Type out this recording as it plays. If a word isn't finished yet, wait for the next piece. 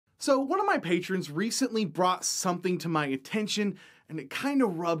So one of my patrons recently brought something to my attention and it kind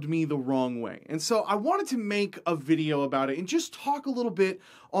of rubbed me the wrong way. And so I wanted to make a video about it and just talk a little bit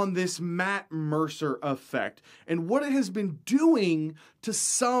on this Matt Mercer effect and what it has been doing to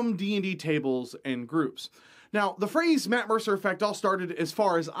some D&D tables and groups. Now, the phrase Matt Mercer Effect all started, as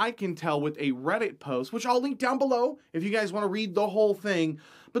far as I can tell, with a Reddit post, which I'll link down below if you guys want to read the whole thing.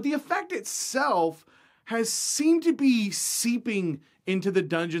 But the effect itself has seemed to be seeping into the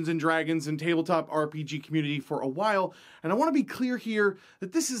Dungeons and Dragons and tabletop RPG community for a while, and I want to be clear here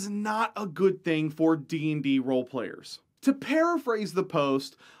that this is not a good thing for D&D role players. To paraphrase the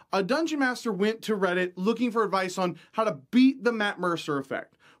post, a dungeon master went to Reddit looking for advice on how to beat the Matt Mercer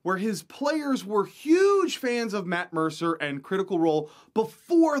effect, where his players were huge fans of Matt Mercer and Critical Role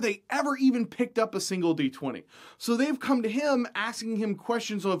before they ever even picked up a single D20. So they've come to him asking him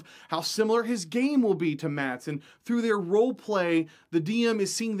questions of how similar his game will be to Matt's, and through their role play, the DM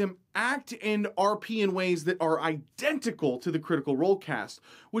is seeing them act and RP in ways that are identical to the Critical Role cast,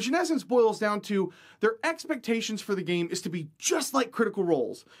 which in essence boils down to their expectations for the game is to be just like Critical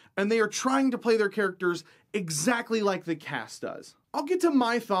Roles, and they are trying to play their characters exactly like the cast does. I'll get to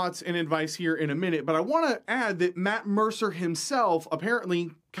my thoughts and advice here in a minute, but I want to add that Matt Mercer himself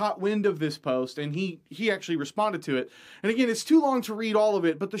apparently caught wind of this post and he actually responded to it. And again, it's too long to read all of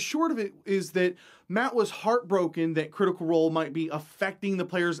it, but the short of it is that Matt was heartbroken that Critical Role might be affecting the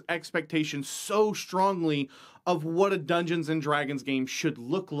player's expectations so strongly of what a Dungeons and Dragons game should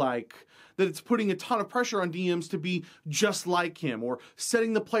look like, that it's putting a ton of pressure on DMs to be just like him, or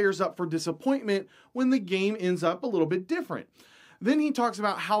setting the players up for disappointment when the game ends up a little bit different. Then he talks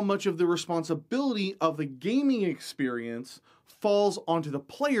about how much of the responsibility of the gaming experience falls onto the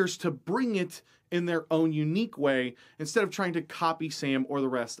players to bring it in their own unique way instead of trying to copy Sam or the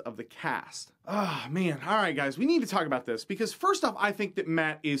rest of the cast. Oh man, all right guys, we need to talk about this because first off, I think that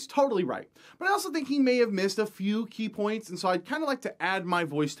Matt is totally right, but I also think he may have missed a few key points, and so I'd kind of like to add my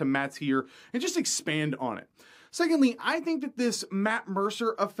voice to Matt's here and just expand on it. Secondly, I think that this Matt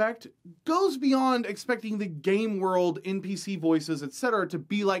Mercer effect goes beyond expecting the game world, NPC voices, etc. to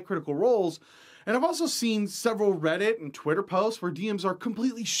be like Critical Roles, and I've also seen several Reddit and Twitter posts where DMs are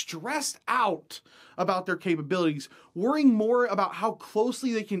completely stressed out about their capabilities, worrying more about how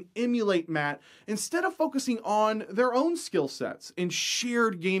closely they can emulate Matt instead of focusing on their own skill sets and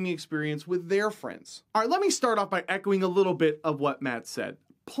shared gaming experience with their friends. All right, let me start off by echoing a little bit of what Matt said.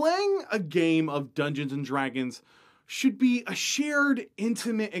 Playing a game of Dungeons and Dragons should be a shared,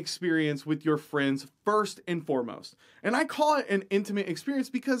 intimate experience with your friends first and foremost. And I call it an intimate experience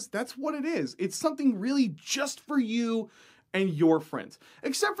because that's what it is. It's something really just for you and your friends.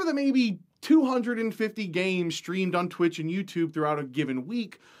 Except for the maybe 250 games streamed on Twitch and YouTube throughout a given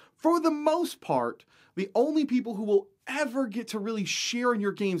week, for the most part, the only people who will ever get to really share in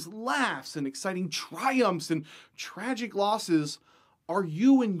your game's laughs and exciting triumphs and tragic losses are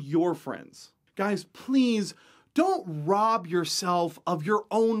you and your friends. Guys, please don't rob yourself of your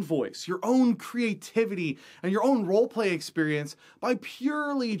own voice, your own creativity, and your own roleplay experience by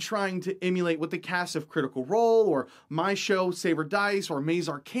purely trying to emulate what the cast of Critical Role or my show, Save or Dice, or Maze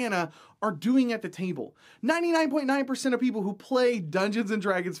Arcana are doing at the table. 99.9% of people who play Dungeons and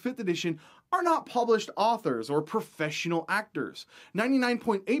Dragons 5th edition are not published authors or professional actors.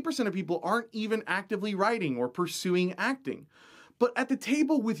 99.8% of people aren't even actively writing or pursuing acting. But at the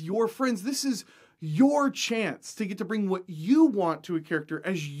table with your friends, this is your chance to get to bring what you want to a character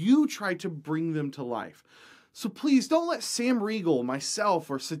as you try to bring them to life. So please don't let Sam Riegel,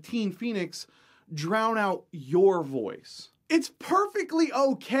 myself, or Satine Phoenix drown out your voice. It's perfectly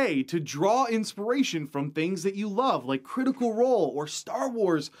okay to draw inspiration from things that you love, like Critical Role or Star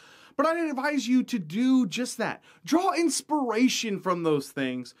Wars, but I'd advise you to do just that. Draw inspiration from those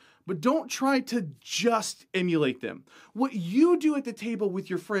things, but don't try to just emulate them. What you do at the table with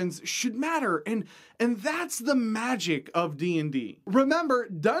your friends should matter, and that's the magic of D&D. Remember,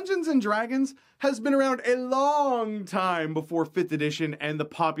 Dungeons and Dragons has been around a long time before 5th edition and the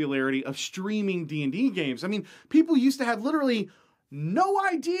popularity of streaming D&D games. I mean, people used to have literally no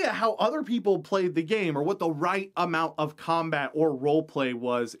idea how other people played the game or what the right amount of combat or roleplay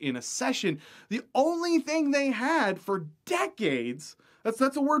was in a session. The only thing they had for decades,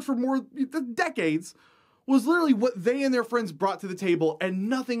 that's a word for more decades, was literally what they and their friends brought to the table and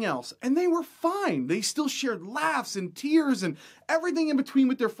nothing else. And they were fine. They still shared laughs and tears and everything in between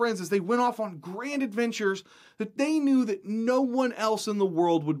with their friends as they went off on grand adventures that they knew that no one else in the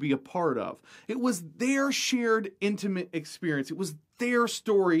world would be a part of. It was their shared intimate experience. It was their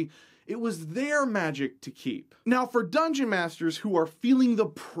story. It was their magic to keep. Now, for dungeon masters who are feeling the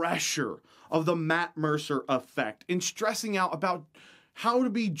pressure of the Matt Mercer effect and stressing out about how to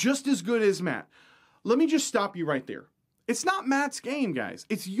be just as good as Matt. Let me just stop you right there. It's not Matt's game, guys.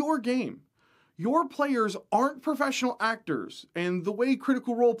 It's your game. Your players aren't professional actors, and the way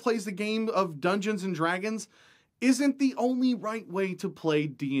Critical Role plays the game of Dungeons and Dragons isn't the only right way to play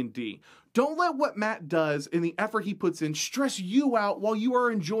D&D. Don't let what Matt does and the effort he puts in stress you out while you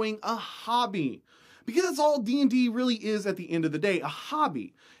are enjoying a hobby. Because that's all D&D really is at the end of the day, a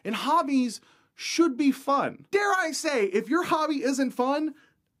hobby. And hobbies should be fun. Dare I say, if your hobby isn't fun,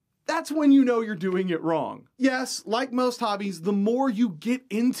 that's when you know you're doing it wrong. Yes, like most hobbies, the more you get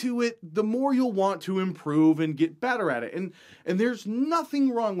into it, the more you'll want to improve and get better at it. And there's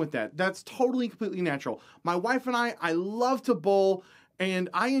nothing wrong with that. That's totally, completely natural. My wife and I love to bowl, and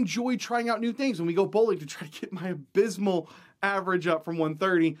I enjoy trying out new things when we go bowling to try to get my abysmal average up from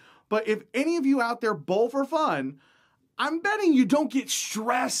 130. But if any of you out there bowl for fun, I'm betting you don't get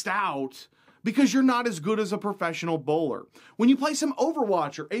stressed out because you're not as good as a professional bowler. When you play some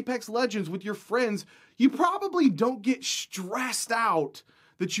Overwatch or Apex Legends with your friends, you probably don't get stressed out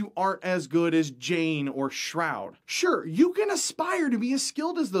that you aren't as good as Jane or Shroud. Sure, you can aspire to be as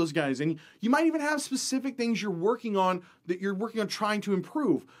skilled as those guys, and you might even have specific things you're working on trying to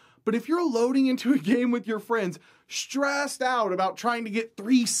improve. But if you're loading into a game with your friends, stressed out about trying to get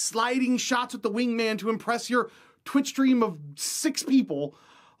 3 sliding shots with the wingman to impress your Twitch stream of 6 people,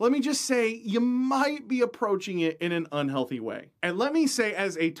 let me just say, you might be approaching it in an unhealthy way. And let me say,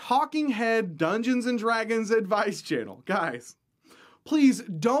 as a talking head Dungeons and Dragons advice channel, guys, please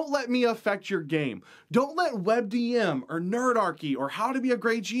don't let me affect your game. Don't let WebDM or Nerdarchy or How to Be a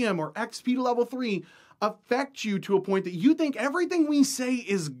Great GM or XP to Level 3 affect you to a point that you think everything we say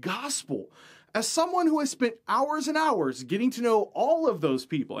is gospel. As someone who has spent hours and hours getting to know all of those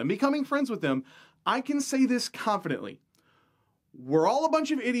people and becoming friends with them, I can say this confidently. We're all a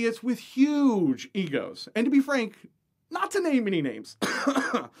bunch of idiots with huge egos. And to be frank, not to name any names,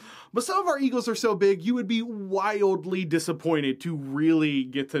 but some of our egos are so big you would be wildly disappointed to really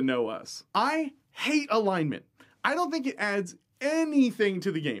get to know us. I hate alignment. I don't think it adds anything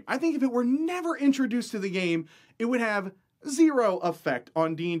to the game. I think if it were never introduced to the game, it would have zero effect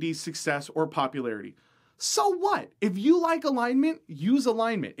on D&D's success or popularity. So what? If you like alignment, use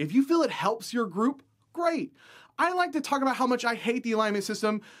alignment. If you feel it helps your group, great. I like to talk about how much I hate the alignment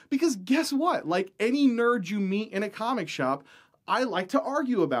system because guess what? Like any nerd you meet in a comic shop, I like to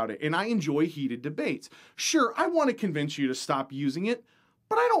argue about it and I enjoy heated debates. Sure, I want to convince you to stop using it,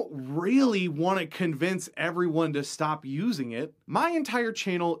 but I don't really want to convince everyone to stop using it. My entire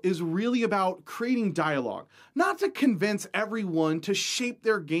channel is really about creating dialogue, not to convince everyone to shape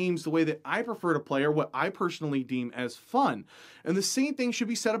their games the way that I prefer to play or what I personally deem as fun. And the same thing should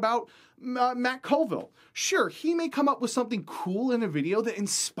be said about Matt Colville. Sure, he may come up with something cool in a video that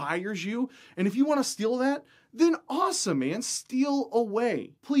inspires you, and if you want to steal that, then awesome, man, steal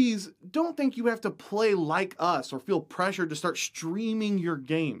away. Please don't think you have to play like us or feel pressured to start streaming your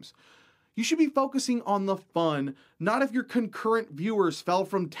games. You should be focusing on the fun, not if your concurrent viewers fell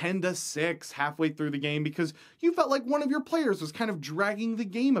from 10 to 6 halfway through the game because you felt like one of your players was kind of dragging the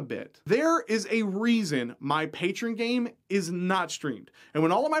game a bit. There is a reason my patron game is not streamed. And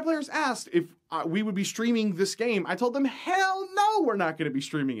when all of my players asked if we would be streaming this game, I told them, hell no, we're not going to be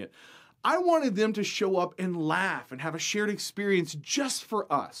streaming it. I wanted them to show up and laugh and have a shared experience just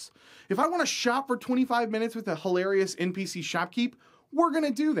for us. If I want to shop for 25 minutes with a hilarious NPC shopkeep, we're going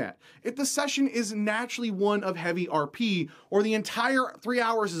to do that. If the session is naturally one of heavy RP, or the entire 3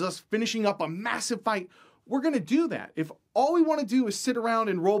 hours is us finishing up a massive fight, we're going to do that. If all we want to do is sit around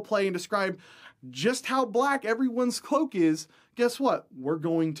and role play and describe just how black everyone's cloak is, guess what? We're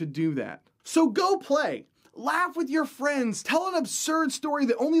going to do that. So go play. Laugh with your friends. Tell an absurd story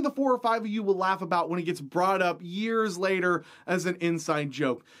that only the 4 or 5 of you will laugh about when it gets brought up years later as an inside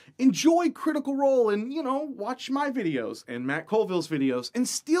joke. Enjoy Critical Role and, watch my videos and Matt Colville's videos and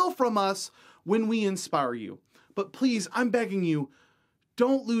steal from us when we inspire you. But please, I'm begging you,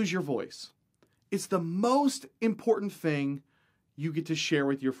 don't lose your voice. It's the most important thing you get to share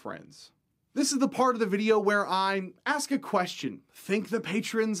with your friends. This is the part of the video where I ask a question, thank the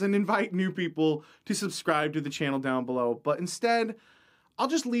patrons, and invite new people to subscribe to the channel down below. But instead, I'll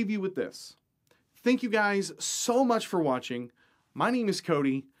just leave you with this. Thank you guys so much for watching. My name is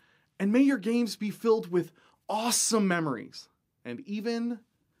Cody, and may your games be filled with awesome memories and even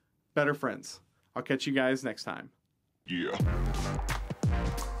better friends. I'll catch you guys next time. Yeah.